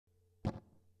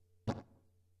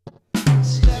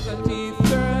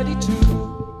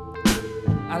1732,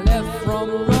 I left from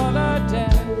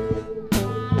Rotterdam,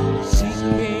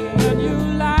 seeking a new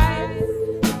life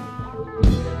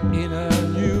in a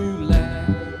new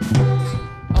land.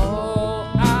 All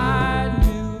I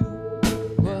knew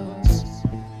was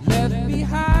left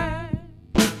behind,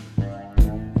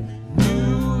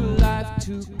 new life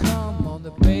to come on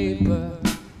the paper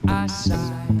I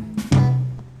signed.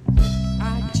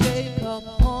 I take up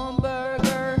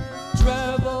hamburger,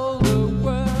 travel the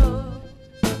world,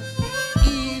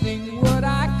 eating what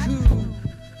I could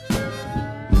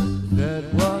that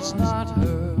was not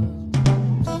heard.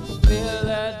 To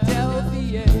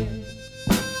Philadelphia,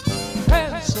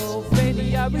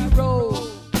 Pennsylvania we rode.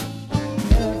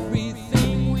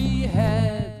 Everything we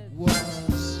had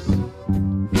was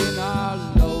in our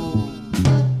load.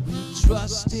 We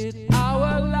trusted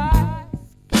our life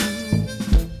to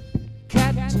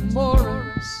Captain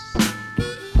Morris,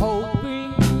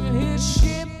 hoping his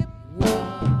ship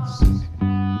was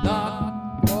not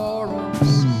for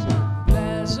us.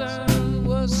 Pleasant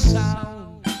was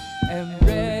sound and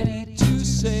ready to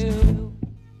sail.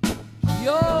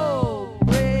 Your